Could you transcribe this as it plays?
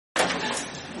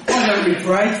don't we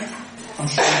pray? I'm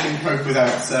sure we can cope without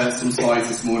some slides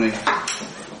this morning.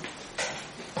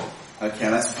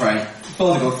 Okay, let's pray.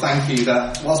 Father God, thank you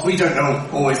that whilst we don't know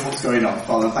always what's going on,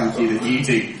 Father, thank you that you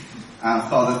do. And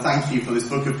Father, thank you for this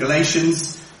book of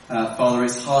Galations. Father,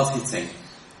 it's hard-hitting,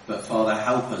 but Father,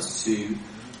 help us to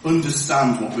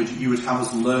understand what you would have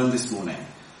us learn this morning.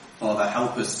 Father,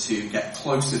 help us to get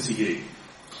closer to you,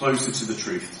 closer to the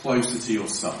truth, closer to your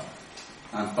Son.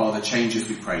 And Father, change as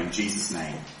we pray in Jesus'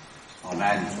 name.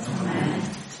 Amen. Amen.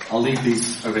 I'll leave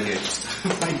these over here.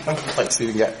 Thanks,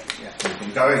 Stephen. Yeah,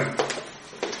 everything going.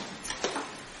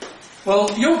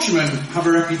 Well, Yorkshiremen have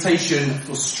a reputation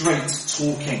for straight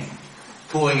talking,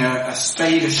 calling a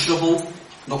spade a shovel,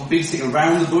 not beating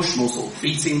around the bush, more sort of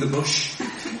beating the bush,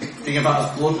 being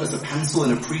about as blunt as a pencil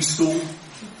in a preschool.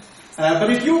 But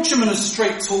if Yorkshiremen are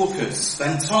straight talkers,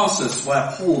 then Tarsus,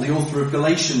 where Paul, the author of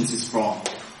Galations, is from,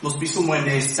 must be somewhere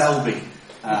near Selby,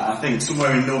 I think,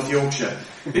 somewhere in North Yorkshire.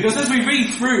 Because as we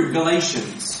read through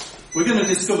Galatians, we're going to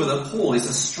discover that Paul is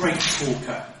a straight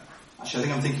talker. Actually, I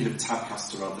think I'm thinking of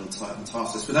Tadcaster rather than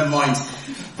Tarsus, but never mind.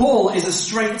 Paul is a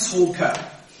straight talker,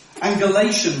 and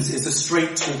Galatians is a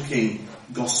straight talking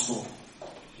gospel.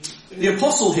 The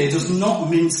apostle here does not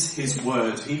mince his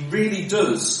word. He really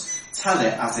does tell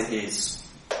it as it is.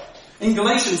 In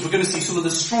Galatians, we're going to see some of the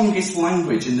strongest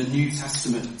language in the New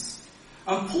Testament.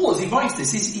 And Paul, as he writes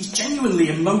this, he's genuinely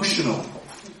emotional.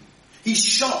 He's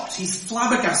shocked, he's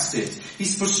flabbergasted,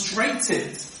 he's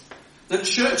frustrated that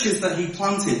churches that he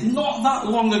planted not that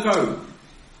long ago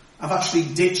have actually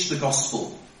ditched the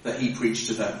gospel that he preached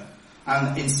to them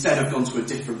and instead have gone to a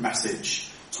different message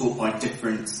taught by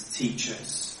different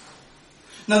teachers.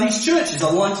 Now these churches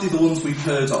are likely the ones we've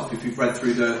heard of if you've read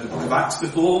through the book of Acts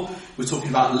before. We're talking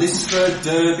about Lystra,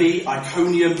 Derbe,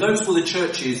 Iconium. Those were the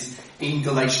churches in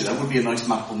Galatia. That would be a nice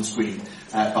map on the screen,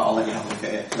 but I'll let you have a look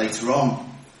at it later on.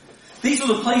 These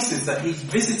were the places that he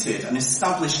visited and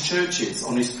established churches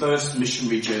on his first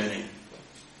missionary journey.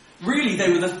 Really,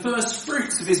 they were the first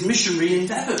fruits of his missionary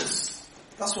endeavours.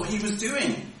 That's what he was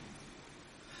doing.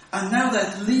 And now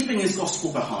they're leaving his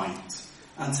gospel behind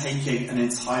and taking an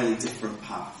entirely different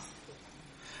path.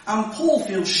 And Paul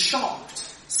feels shocked,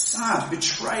 sad,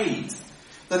 betrayed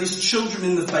that his children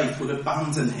in the faith would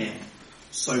abandon him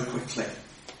so quickly.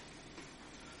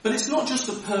 But it's not just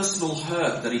the personal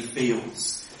hurt that he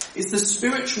feels. It's the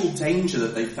spiritual danger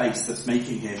that they face that's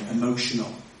making him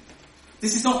emotional.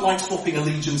 This is not like swapping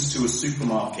allegiance to a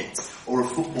supermarket or a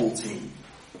football team.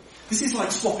 This is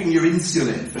like swapping your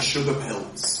insulin for sugar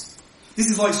pills. This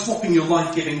is like swapping your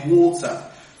life-giving water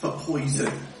for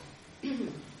poison.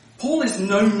 Paul is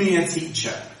no mere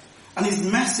teacher, and his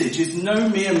message is no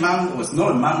mere it's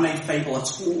not a man-made fable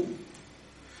at all.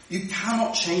 You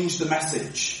cannot change the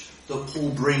message that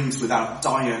Paul brings without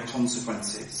dire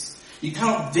consequences. You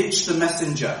cannot ditch the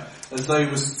messenger as though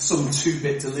he was some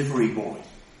 2-bit delivery boy.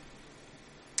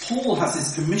 Paul has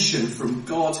his commission from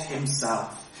God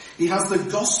himself. He has the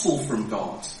gospel from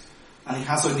God. And he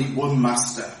has only one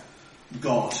master,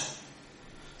 God.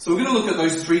 So we're going to look at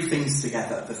those 3 things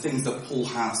together, the things that Paul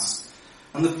has.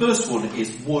 And the first one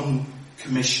is one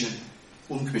commission.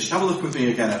 One commission. Have a look with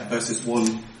me again at verses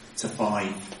 1 to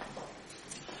 5.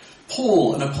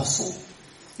 Paul, an apostle,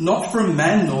 not from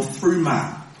men nor through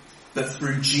man, but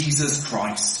through Jesus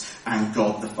Christ and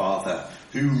God the Father,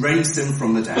 who raised him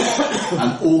from the dead,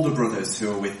 and all the brothers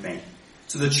who are with me.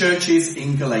 To the churches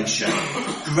in Galatia,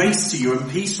 grace to you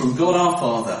and peace from God our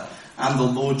Father and the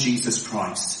Lord Jesus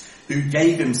Christ, who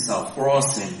gave himself for our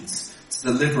sins to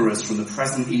deliver us from the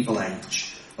present evil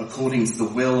age, according to the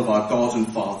will of our God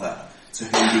and Father, to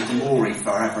whom be glory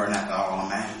forever and ever.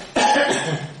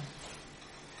 Amen.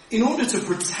 In order to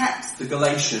protect the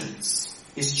Galatians,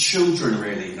 his children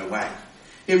really in a way,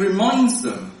 it reminds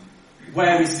them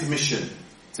where his commission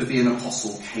to be an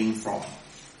apostle came from.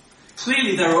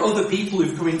 Clearly there are other people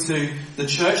who've come into the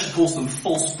church. He calls them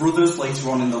false brothers later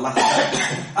on in the letter.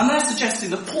 And they're suggesting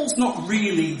that Paul's not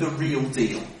really the real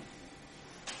deal.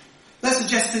 They're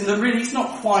suggesting that really he's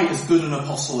not quite as good an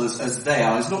apostle as they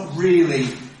are. He's not really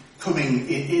coming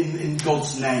in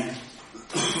God's name.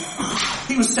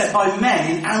 He was sent by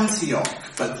men in Antioch,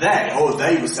 but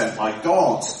they were sent by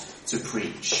God to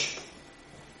preach.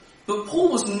 But Paul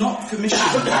was not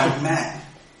commissioned by men.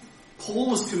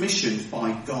 Paul was commissioned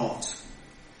by God.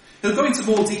 He'll go into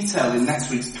more detail in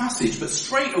next week's passage, but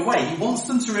straight away he wants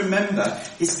them to remember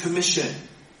his commission.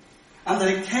 And that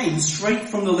it came straight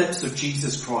from the lips of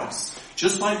Jesus Christ,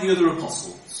 just like the other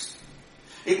apostles.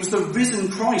 It was the risen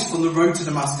Christ on the road to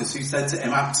Damascus who said to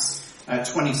him, Acts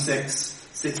 26,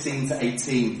 16 to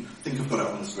 18. I think I've got it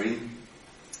on the screen.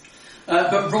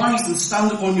 But rise and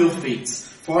stand upon your feet,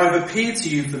 For I have appeared to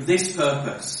you for this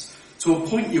purpose, to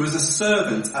appoint you as a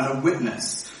servant and a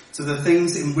witness to the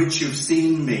things in which you have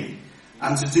seen me,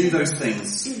 and to do those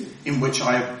things in which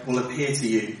I will appear to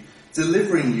you,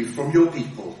 delivering you from your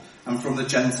people and from the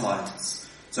Gentiles,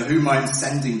 to whom I am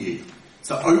sending you,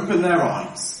 to open their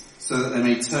eyes, so that they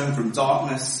may turn from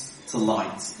darkness to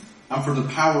light, and from the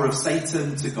power of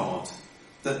Satan to God,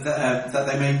 that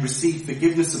they may receive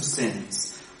forgiveness of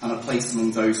sins and a place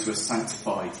among those who are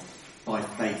sanctified by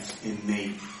faith in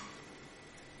me.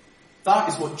 That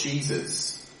is what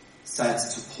Jesus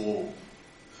says to Paul.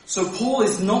 So Paul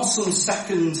is not some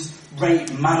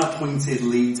second-rate man-appointed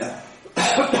leader.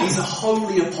 He's a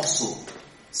holy apostle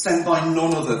sent by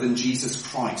none other than Jesus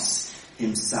Christ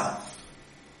himself.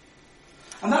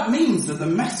 And that means that the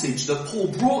message that Paul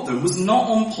brought them was not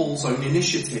on Paul's own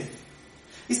initiative.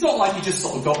 It's not like he just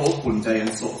sort of got up one day and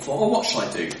sort of thought, oh, what shall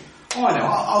I do? Oh, I know,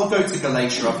 I'll go to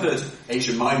Galatia. I've heard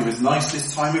Asia Minor is nice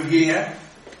this time of year.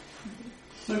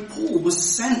 No, Paul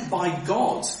was sent by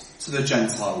God to the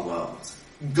Gentile world.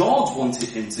 God wanted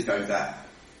him to go there.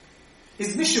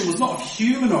 His mission was not of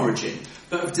human origin,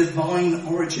 but of divine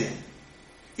origin.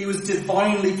 He was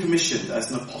divinely commissioned as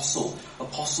an apostle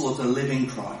of the living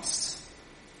Christ.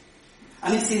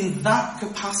 And it's in that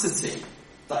capacity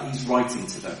that he's writing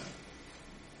to them.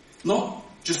 Not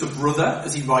just a brother,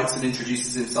 as he writes and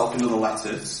introduces himself in other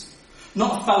letters.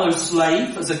 Not a fellow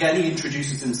slave, as again he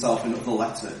introduces himself in other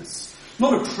letters.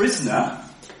 Not a prisoner,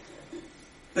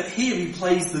 but here he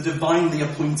plays the divinely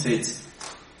appointed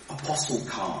apostle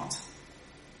card.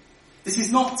 This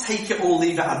is not take it or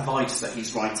leave it advice that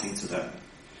he's writing to them.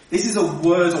 This is a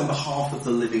word on behalf of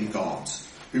the living God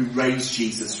who raised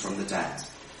Jesus from the dead.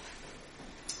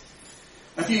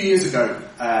 A few years ago,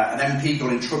 an MP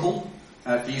got in trouble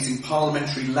for using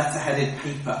parliamentary letter-headed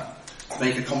paper to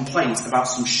make a complaint about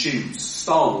some shoes.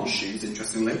 Star Wars shoes,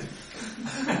 interestingly.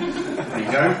 There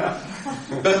you go.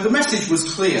 But the message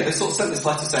was clear. They sort of sent this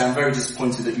letter saying, I'm very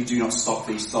disappointed that you do not stock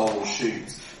these Star Wars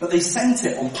shoes. But they sent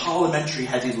it on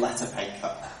parliamentary-headed letter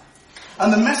paper.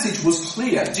 And the message was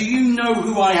clear. Do you know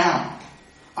who I am?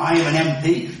 I am an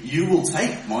MP. You will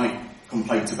take my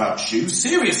complaint about shoes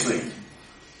seriously.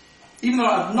 Even though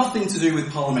it had nothing to do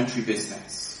with parliamentary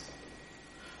business.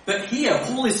 But here,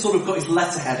 Paul has sort of got his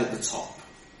letterhead at the top.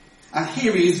 And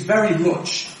here he is very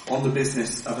much on the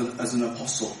business as an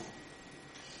apostle.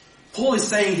 Paul is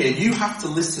saying here, you have to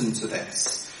listen to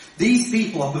this. These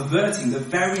people are perverting the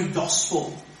very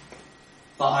gospel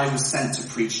that I was sent to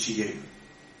preach to you.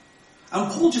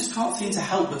 And Paul just can't seem to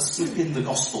help but slip in the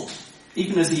gospel,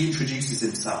 even as he introduces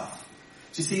himself.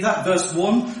 Do you see that? Verse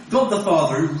 1, God the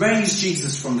Father who raised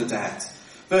Jesus from the dead.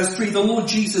 Verse 3, the Lord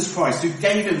Jesus Christ who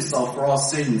gave himself for our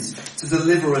sins to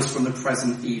deliver us from the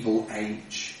present evil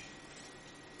age.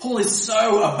 Paul is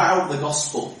so about the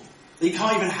gospel that he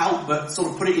can't even help but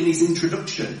sort of put it in his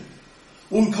introduction.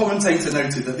 One commentator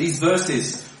noted that these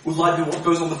verses would like be what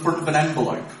goes on the front of an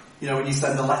envelope, you know, when you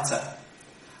send a letter.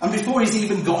 And before he's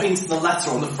even got into the letter,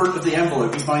 on the front of the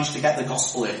envelope, he's managed to get the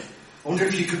gospel in. I wonder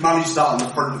if you could manage that on the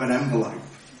front of an envelope.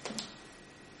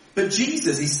 But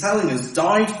Jesus, he's telling us,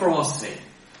 died for our sin,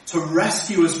 to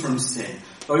rescue us from sin,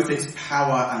 both its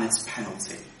power and its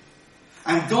penalty.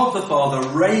 And God the Father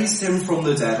raised him from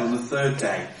the dead on the third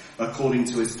day, according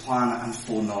to his plan and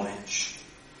foreknowledge.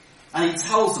 And he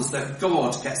tells us that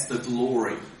God gets the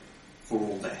glory for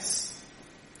all this.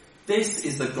 This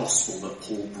is the gospel that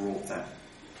Paul brought them.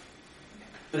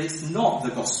 But it's not the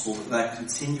gospel that they're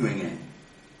continuing in.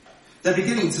 They're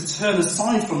beginning to turn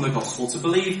aside from the gospel to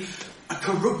believe a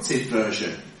corrupted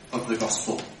version of the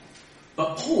gospel.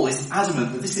 But Paul is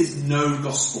adamant that this is no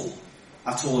gospel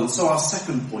at all. And so our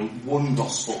second point, one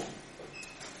gospel.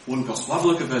 One gospel. Have a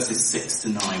look at verses 6 to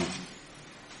 9.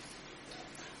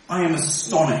 I am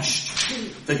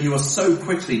astonished that you are so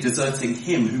quickly deserting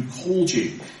him who called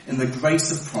you in the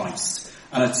grace of Christ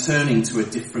and are turning to a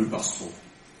different gospel.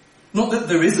 Not that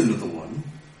there is another one,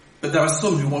 but there are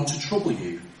some who want to trouble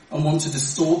you and want to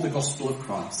distort the gospel of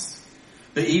Christ.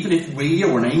 But even if we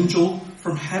or an angel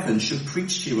from heaven should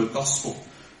preach to you a gospel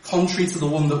contrary to the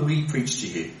one that we preach to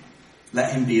you,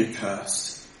 let him be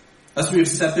accursed. As we have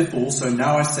said before, so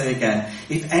now I say again,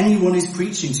 if anyone is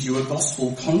preaching to you a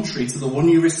gospel contrary to the one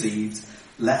you received,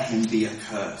 let him be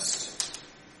accursed.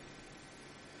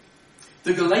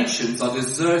 The Galatians are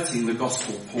deserting the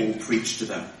gospel Paul preached to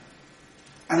them.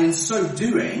 And in so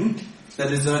doing, they're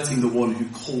deserting the one who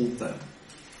called them,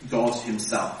 God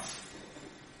himself.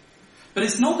 But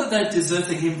it's not that they're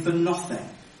deserting him for nothing.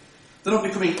 They're not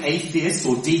becoming atheists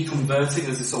or deconverting,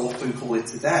 as they so often call it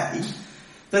today.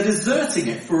 They're deserting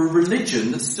it for a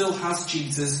religion that still has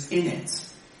Jesus in it.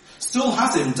 Still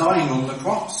has him dying on the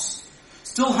cross.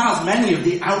 still has many of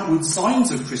the outward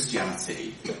signs of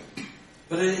Christianity,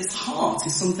 but at its heart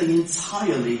is something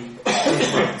entirely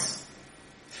different.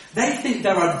 They think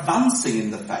they're advancing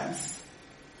in the faith,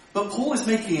 but Paul is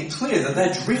making it clear that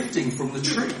they're drifting from the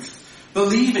truth,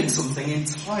 believing something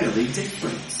entirely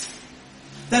different.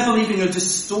 They're believing a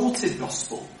distorted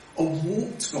gospel, a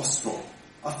warped gospel,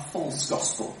 a false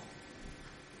gospel.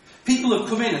 People have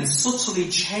come in and subtly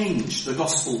changed the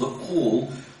gospel that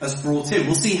Paul has brought in.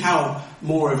 We'll see how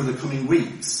more over the coming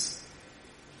weeks.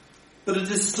 But a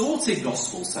distorted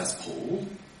gospel, says Paul,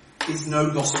 is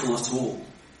no gospel at all.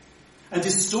 A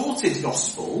distorted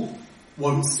gospel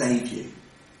won't save you.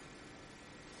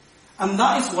 And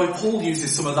that is why Paul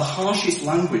uses some of the harshest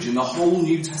language in the whole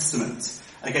New Testament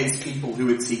against people who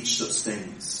would teach such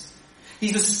things.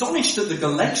 He's astonished at the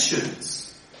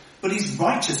Galatians, but he's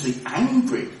righteously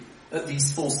angry at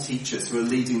these false teachers who are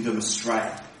leading them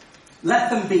astray. Let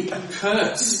them be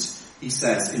accursed, he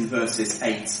says in verses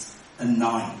 8 and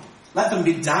 9. Let them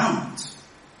be damned.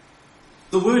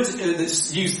 The word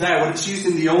that's used there, when it's used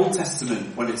in the Old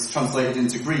Testament, when it's translated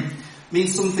into Greek,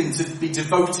 means something to be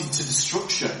devoted to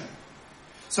destruction.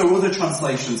 So other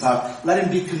translations have, let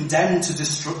him be condemned to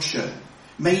destruction.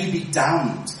 May he be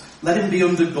damned. Let him be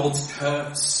under God's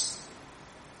curse.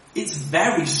 It's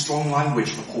very strong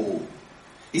language for Paul.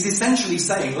 He's essentially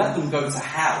saying, let them go to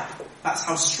hell. That's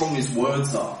how strong his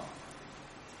words are.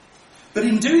 But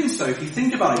in doing so, if you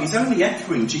think about it, he's only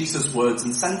echoing Jesus' words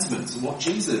and sentiments and what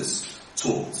Jesus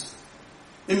taught.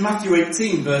 In Matthew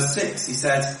 18, verse 6, he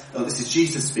said, this is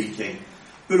Jesus speaking,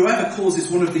 but whoever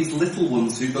causes one of these little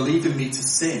ones who believe in me to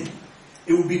sin,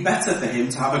 it would be better for him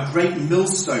to have a great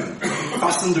millstone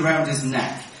fastened around his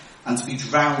neck and to be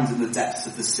drowned in the depths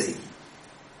of the sea.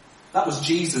 That was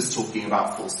Jesus talking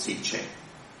about false teaching.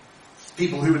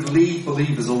 People who would lead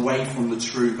believers away from the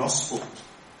true gospel.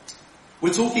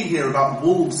 We're talking here about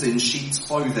wolves in sheep's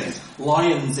clothing,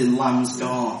 lions in lamb's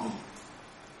garb.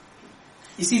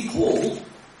 You see, Paul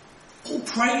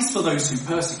prays for those who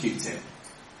persecute him,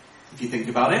 if you think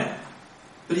about it,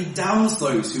 but he damns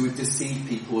those who would deceive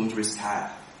people under his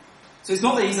care. So it's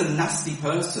not that he's a nasty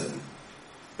person,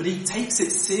 but he takes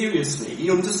it seriously. He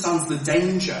understands the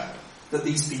danger that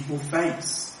these people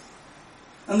face.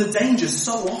 And the danger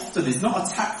so often is not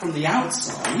attack from the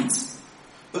outside,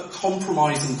 but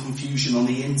compromise and confusion on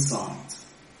the inside.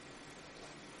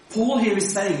 Paul here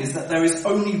is saying is that there is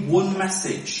only one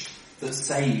message that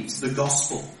saves, the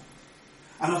gospel.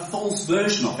 And a false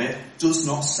version of it does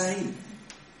not save.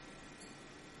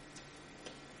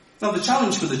 Now the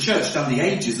challenge for the church down the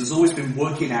ages has always been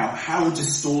working out how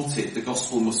distorted the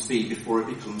gospel must be before it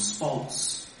becomes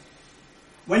false.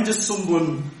 When does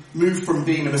someone move from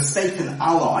being a mistaken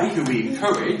ally who we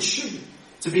encourage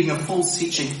to being a false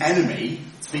teaching enemy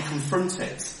to be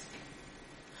confronted?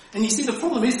 And you see, the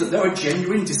problem is that there are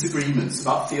genuine disagreements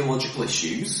about theological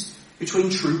issues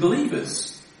between true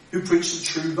believers who preach the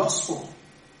true gospel.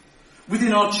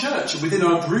 Within our church and within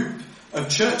our group of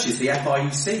churches, the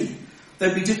FIEC,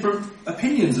 there'd be different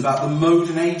opinions about the mode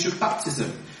and age of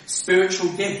baptism,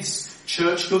 spiritual gifts,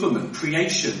 church government,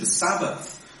 creation, the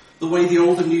Sabbath, the way the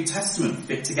Old and New Testament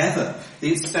fit together,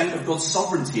 the extent of God's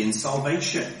sovereignty in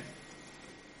salvation.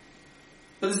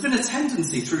 But there's been a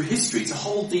tendency through history to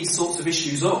hold these sorts of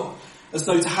issues up as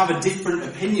though to have a different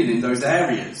opinion in those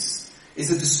areas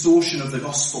is a distortion of the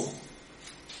gospel.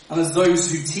 And as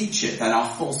those who teach it then are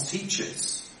false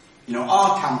teachers. You know,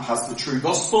 our camp has the true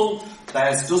gospel,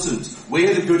 theirs doesn't.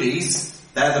 We're the goodies,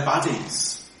 they're the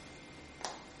baddies.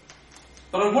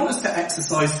 But I want us to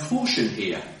exercise caution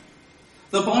here.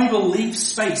 The Bible leaves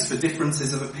space for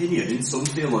differences of opinion in some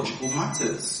theological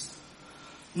matters.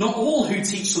 Not all who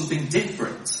teach something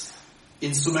different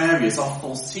in some areas are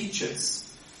false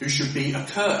teachers who should be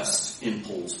accursed, in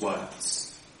Paul's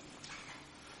words.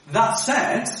 That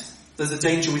said, there's a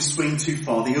danger we swing too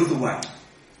far the other way.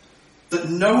 That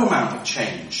no amount of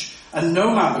change and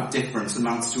no amount of difference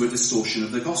amounts to a distortion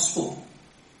of the gospel.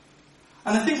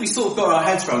 And I think we sort of got our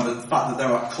heads around the fact that there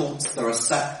are cults, there are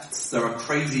sects, there are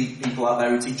crazy people out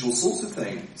there who teach all sorts of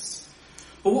things.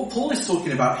 But what Paul is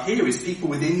talking about here is people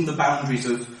within the boundaries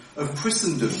of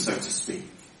Christendom, so to speak.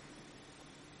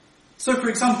 So, for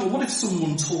example, what if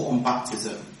someone taught on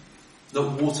baptism that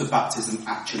water baptism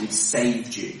actually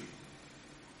saved you?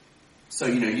 So,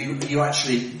 you know, you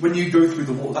actually, when you go through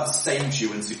the water, that saves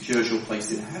you and secures your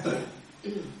place in heaven.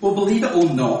 Well, believe it or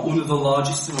not, one of the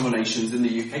largest denominations in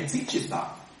the UK teaches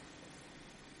that.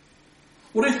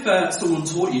 What if someone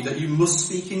taught you that you must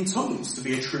speak in tongues to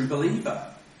be a true believer?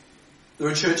 There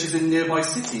are churches in nearby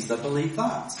cities that believe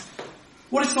that.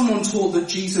 What if someone taught that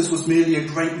Jesus was merely a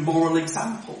great moral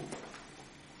example?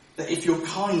 that if you're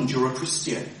kind, you're a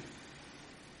Christian.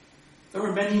 There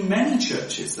are many, many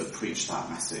churches that preach that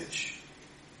message.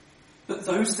 But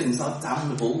those things are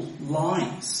damnable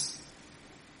lies.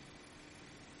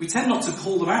 We tend not to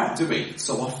call them out, do we,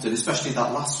 so often, especially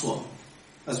that last one,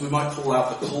 as we might call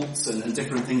out the cults and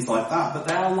different things like that, but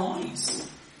they are lies.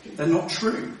 They're not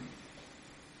true.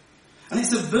 And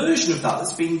it's a version of that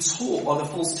that's being taught by the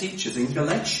false teachers in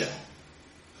Galatia.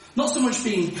 Not so much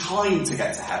being kind to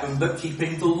get to heaven, but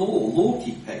keeping the law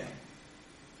keeping.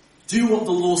 Do what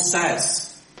the law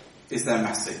says is their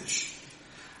message.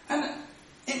 And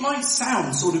it might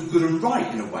sound sort of good and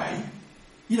right in a way.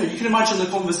 You know, you can imagine the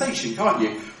conversation, can't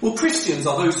you? Well, Christians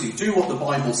are those who do what the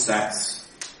Bible says.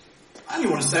 And you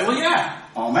want to say, well, yeah,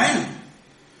 amen.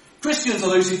 Christians are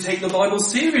those who take the Bible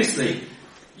seriously.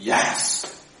 Yes.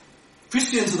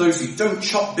 Christians are those who don't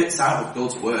chop bits out of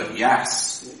God's word.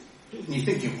 Yes. And you're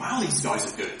thinking, wow, these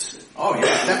guys are good. Oh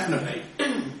yeah, definitely.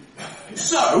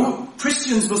 So,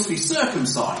 Christians must be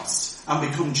circumcised and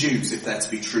become Jews if they're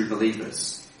to be true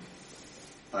believers.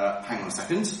 Hang on a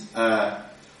second.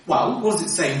 Well, what does it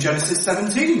say in Genesis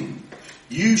 17?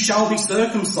 You shall be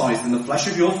circumcised in the flesh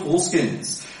of your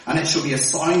foreskins, and it shall be a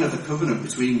sign of the covenant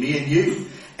between me and you.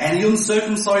 Any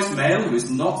uncircumcised male who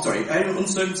is not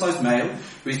circumcised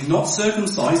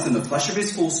in the flesh of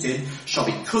his foreskin shall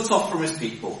be cut off from his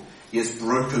people. He has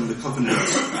broken the covenant.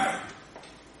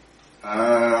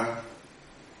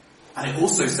 And it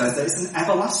also says that it's an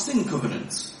everlasting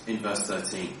covenant in verse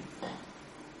 13.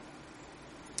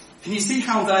 Can you see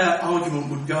how their argument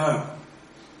would go?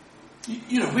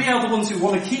 You know, we are the ones who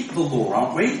want to keep the law,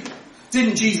 aren't we?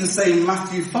 Didn't Jesus say in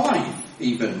Matthew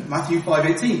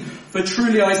 5:18, for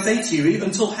truly I say to you,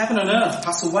 until heaven and earth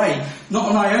pass away,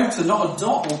 not an iota, not a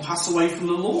dot will pass away from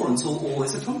the law until all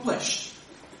is accomplished.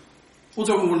 Well,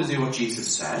 don't we want to do what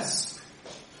Jesus says?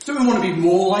 Do we want to be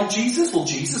more like Jesus? Well,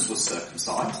 Jesus was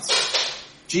circumcised.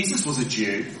 Jesus was a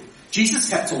Jew. Jesus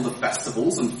kept all the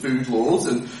festivals and food laws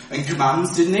and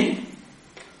commands, didn't he?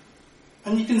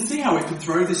 And you can see how it could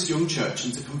throw this young church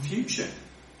into confusion.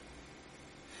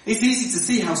 It's easy to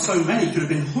see how so many could have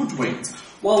been hoodwinked,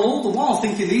 while all the while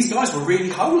thinking these guys were really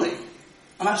holy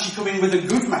and actually coming with a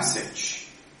good message.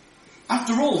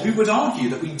 After all, who would argue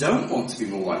that we don't want to be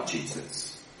more like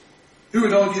Jesus? Who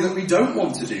would argue that we don't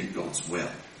want to do God's will?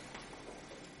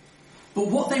 But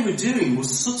what they were doing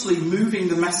was subtly moving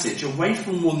the message away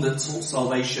from one that taught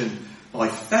salvation by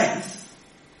faith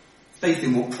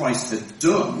in what Christ had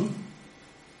done,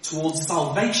 towards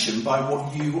salvation by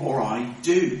what you or I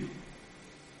do.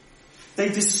 They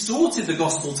distorted the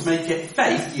gospel to make it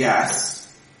faith,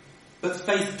 yes, but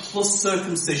faith plus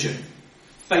circumcision,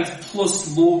 faith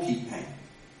plus law keeping.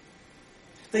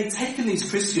 They'd taken these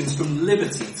Christians from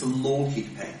liberty to law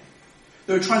keeping.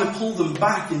 They were trying to pull them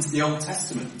back into the Old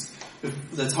Testament,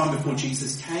 the time before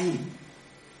Jesus came.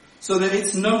 So that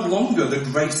it's no longer the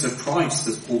grace of Christ,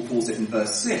 as Paul calls it in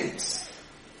verse 6,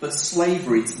 but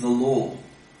slavery to the law.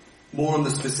 More on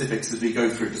the specifics as we go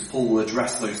through, because Paul will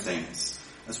address those things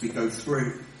as we go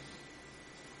through.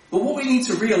 But what we need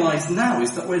to realise now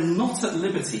is that we're not at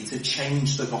liberty to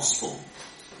change the gospel,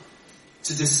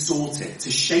 to distort it,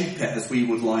 to shape it as we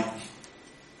would like.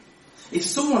 If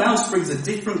someone else brings a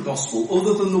different gospel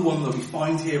other than the one that we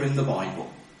find here in the Bible,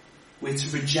 we're to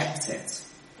reject it.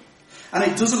 And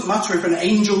it doesn't matter if an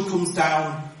angel comes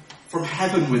down from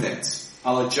heaven with it,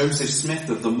 a la Joseph Smith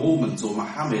of the Mormons or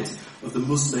Muhammad of the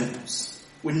Muslims.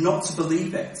 We're not to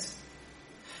believe it.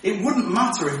 It wouldn't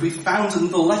matter if we found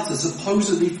another letter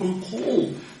supposedly from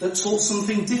Paul that taught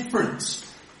something different.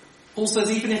 Paul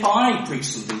says, even if I preach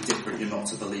something different, you're not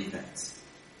to believe it.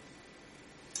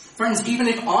 Friends, even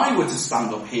if I were to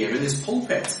stand up here in this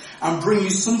pulpit and bring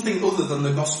you something other than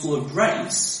the gospel of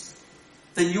grace,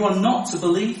 then you are not to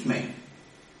believe me.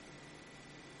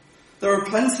 There are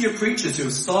plenty of preachers who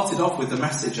have started off with the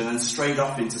message and then strayed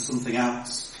off into something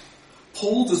else.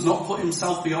 Paul does not put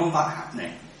himself beyond that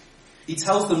happening. He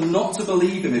tells them not to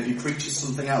believe him if he preaches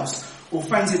something else. Well,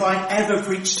 friends, if I ever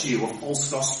preach to you a false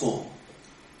gospel,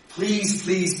 please,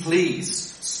 please,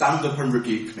 please stand up and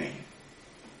rebuke me.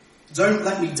 Don't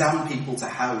let me damn people to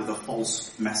hell with a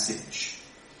false message.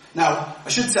 Now, I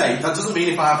should say, that doesn't mean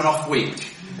if I have an off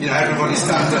week, everybody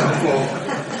stand up or,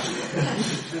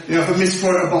 if I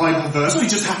misquote a Bible verse, or you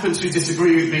just happen to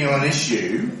disagree with me on an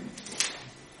issue.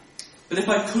 But if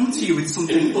I come to you with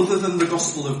something other than the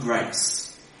gospel of grace,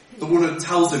 the one that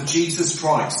tells of Jesus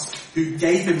Christ, who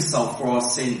gave himself for our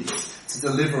sins to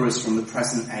deliver us from the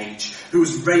present age, who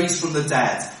was raised from the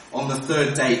dead on the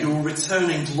third day, who will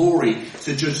return in glory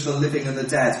to judge the living and the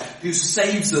dead, who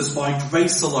saves us by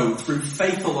grace alone, through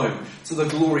faith alone, to the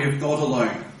glory of God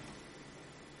alone.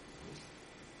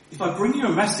 If I bring you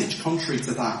a message contrary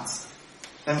to that,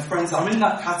 then friends, I'm in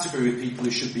that category of people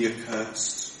who should be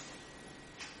accursed.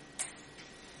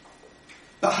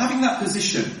 But having that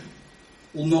position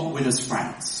will not win us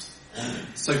friends.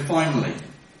 So finally,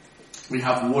 we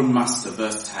have one master,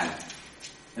 verse 10.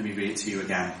 Let me read it to you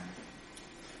again.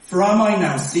 For am I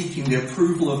now seeking the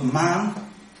approval of man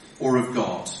or of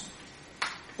God?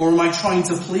 Or am I trying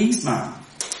to please man?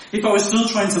 If I was still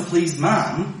trying to please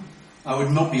man, I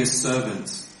would not be a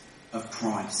servant of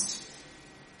Christ.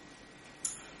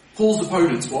 Paul's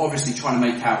opponents were obviously trying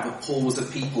to make out that Paul was a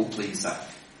people pleaser.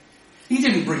 He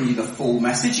didn't bring you the full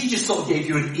message, he just sort of gave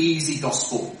you an easy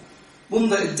gospel. One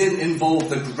that didn't involve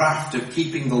the graft of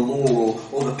keeping the law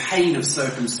or the pain of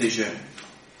circumcision.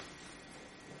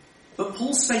 But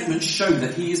Paul's statements show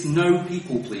that he is no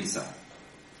people pleaser.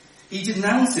 He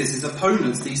denounces his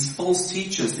opponents, these false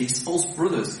teachers, these false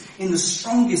brothers, in the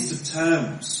strongest of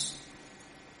terms.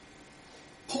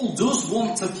 Paul does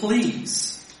want to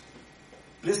please,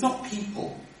 but it's not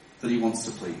people that he wants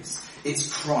to please. It's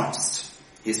Christ,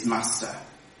 his master.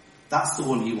 That's the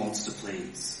one he wants to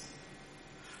please.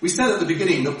 We said at the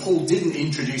beginning that Paul didn't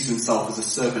introduce himself as a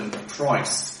servant of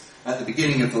Christ at the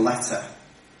beginning of the letter.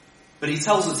 But he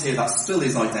tells us here that's still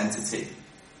his identity.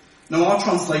 Now our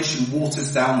translation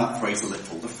waters down that phrase a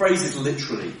little. The phrase is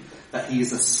literally that he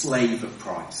is a slave of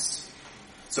Christ.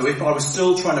 So if I was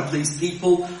still trying to please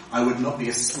people, I would not be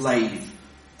a slave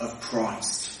of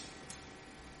Christ.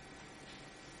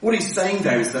 What he's saying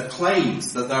there is that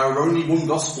claims that there are only one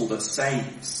gospel that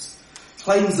saves.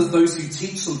 Claims that those who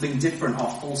teach something different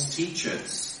are false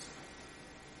teachers.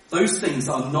 Those things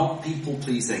are not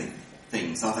people-pleasing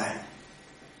things, are they?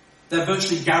 They're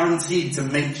virtually guaranteed to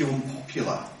make you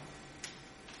unpopular.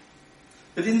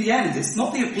 But in the end, it's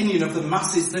not the opinion of the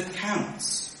masses that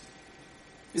counts.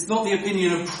 It's not the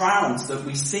opinion of crowds that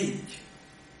we seek.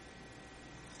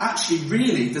 Actually,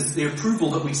 really, the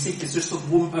approval that we seek is just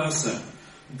of one person,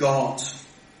 God.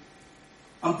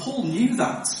 And Paul knew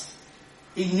that.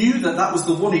 He knew that that was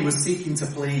the one he was seeking to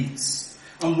please.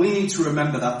 And we need to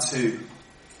remember that too.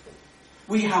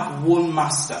 We have one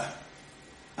master.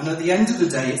 And at the end of the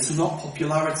day, it's not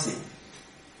popularity.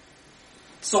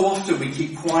 So often we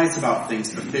keep quiet about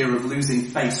things for fear of losing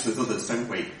face with others, don't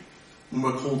we? When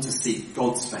we're called to seek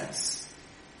God's face.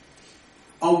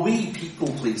 Are we people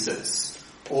pleasers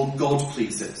or God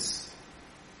pleasers?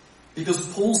 Because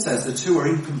Paul says the two are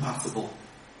incompatible.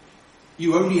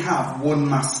 You only have one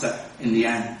master in the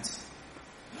end.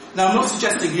 Now, I'm not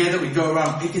suggesting here that we go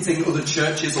around picketing other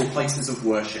churches or places of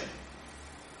worship.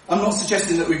 I'm not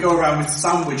suggesting that we go around with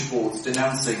sandwich boards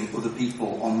denouncing other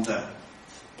people on them.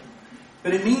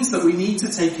 But it means that we need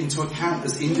to take into account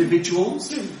as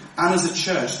individuals and as a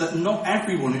church that not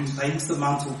everyone who claims the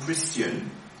mantle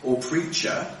Christian or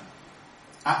preacher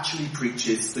actually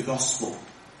preaches the gospel,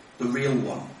 the real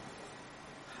one.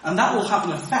 And that will have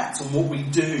an effect on what we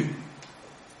do.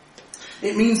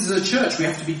 It means as a church we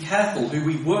have to be careful who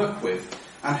we work with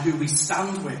and who we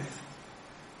stand with.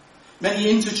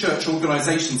 Many inter-church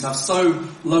organisations have so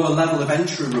low a level of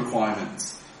entry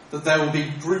requirements that there will be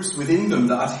groups within them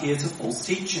that adhere to false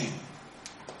teaching.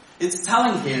 It's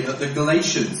telling here that the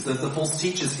Galations, the false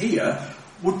teachers here,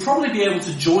 would probably be able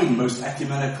to join most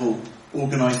ecumenical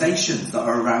organisations that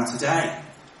are around today,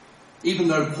 even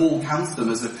though Paul counts them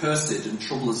as accursed and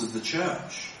troublers of the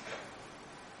church.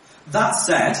 That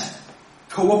said,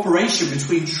 cooperation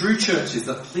between true churches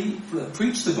that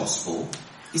preach the gospel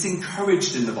is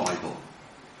encouraged in the Bible.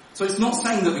 So it's not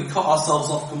saying that we cut ourselves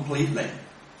off completely.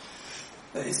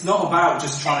 It's not about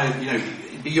just trying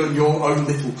to, be on your own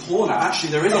little corner.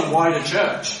 Actually, there is a wider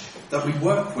church that we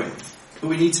work with, but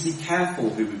we need to be careful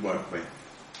who we work with.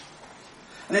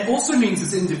 And it also means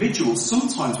as individuals,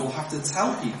 sometimes we'll have to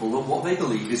tell people that what they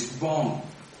believe is wrong.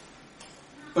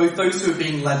 Both those who are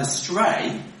being led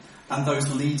astray and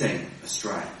those leading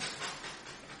astray.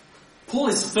 Paul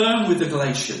is firm with the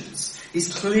Galatians.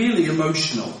 He's clearly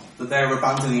emotional that they are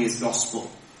abandoning his gospel.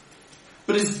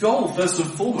 But his goal, first and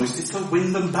foremost, is to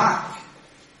win them back.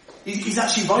 He's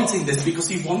actually writing this because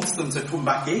he wants them to come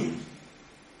back in.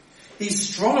 He's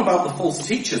strong about the false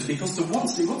teachers because he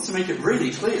wants to make it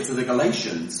really clear to the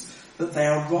Galatians that they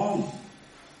are wrong.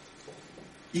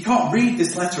 You can't read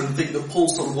this letter and think that Paul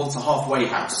sort of wants a halfway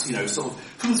house, sort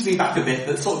of come to me back a bit,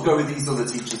 but sort of go with these other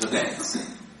teachers a bit.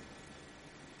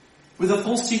 With the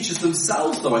false teachers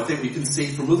themselves, though, I think we can see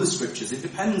from other scriptures, it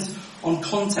depends on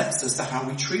context as to how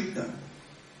we treat them.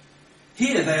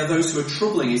 Here they are those who are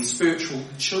troubling his spiritual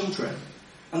children.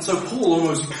 And so Paul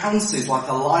almost pounces like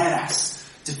a lioness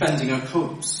defending her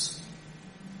cubs.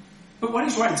 But when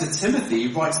he's writing to Timothy,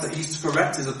 he writes that he's to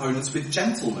correct his opponents with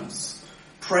gentleness,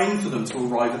 praying for them to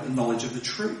arrive at the knowledge of the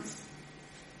truth.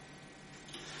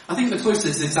 I think the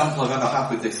closest example I've ever had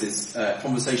with this is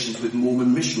conversations with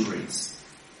Mormon missionaries.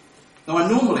 Now,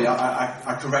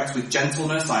 I correct with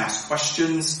gentleness, I ask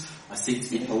questions, I seek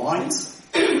to be polite.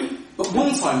 But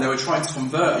one time they were trying to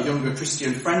convert a younger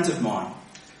Christian friend of mine,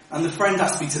 and the friend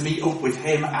asked me to meet up with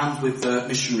him and with the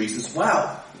missionaries as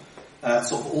well,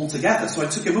 sort of all together. So I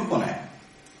took him up on it.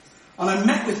 And I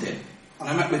met with him, and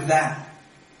I met with them.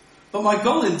 But my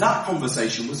goal in that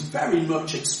conversation was very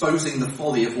much exposing the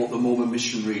folly of what the Mormon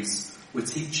missionaries were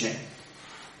teaching.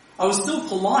 I was still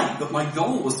polite, but my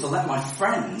goal was to let my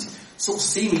friend sort of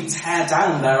see me tear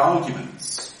down their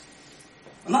arguments.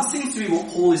 And that seems to be what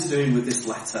Paul is doing with this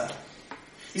letter.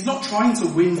 He's not trying to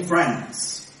win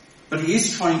friends, but he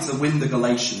is trying to win the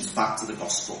Galatians back to the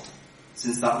gospel,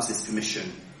 since that was his commission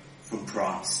from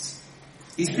Christ.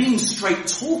 He's being straight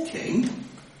talking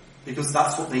because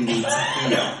that's what they need to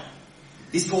hear.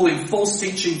 He's calling false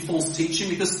teaching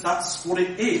because that's what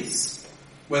it is,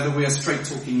 whether we are straight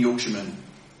talking Yorkshiremen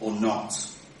or not.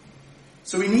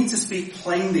 So we need to speak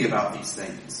plainly about these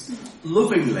things,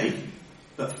 lovingly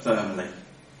but firmly,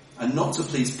 and not to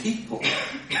please people,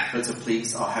 but to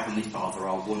please our Heavenly Father,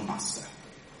 our one Master.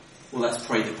 Well, let's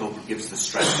pray that God will give us the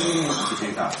strength to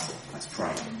do that. Let's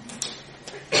pray.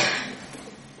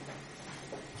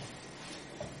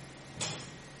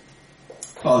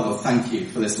 Father God, thank you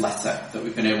for this letter that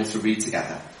we've been able to read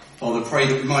together. Father, pray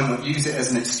that we might not use it as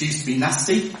an excuse to be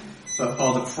nasty, but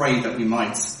Father, pray that we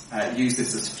might use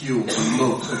this as fuel to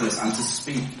love others and to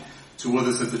speak to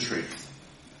others of the truth.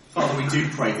 Father, we do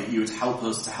pray that you would help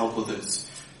us to help others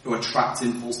who are trapped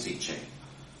in false teaching.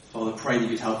 Father, pray that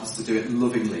you'd help us to do it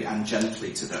lovingly and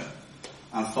gently to them.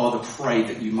 And Father, pray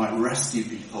that you might rescue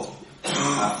people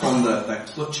from the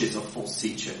clutches of false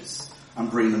teachers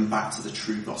and bring them back to the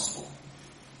true gospel.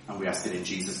 And we ask it in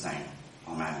Jesus' name.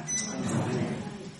 Amen.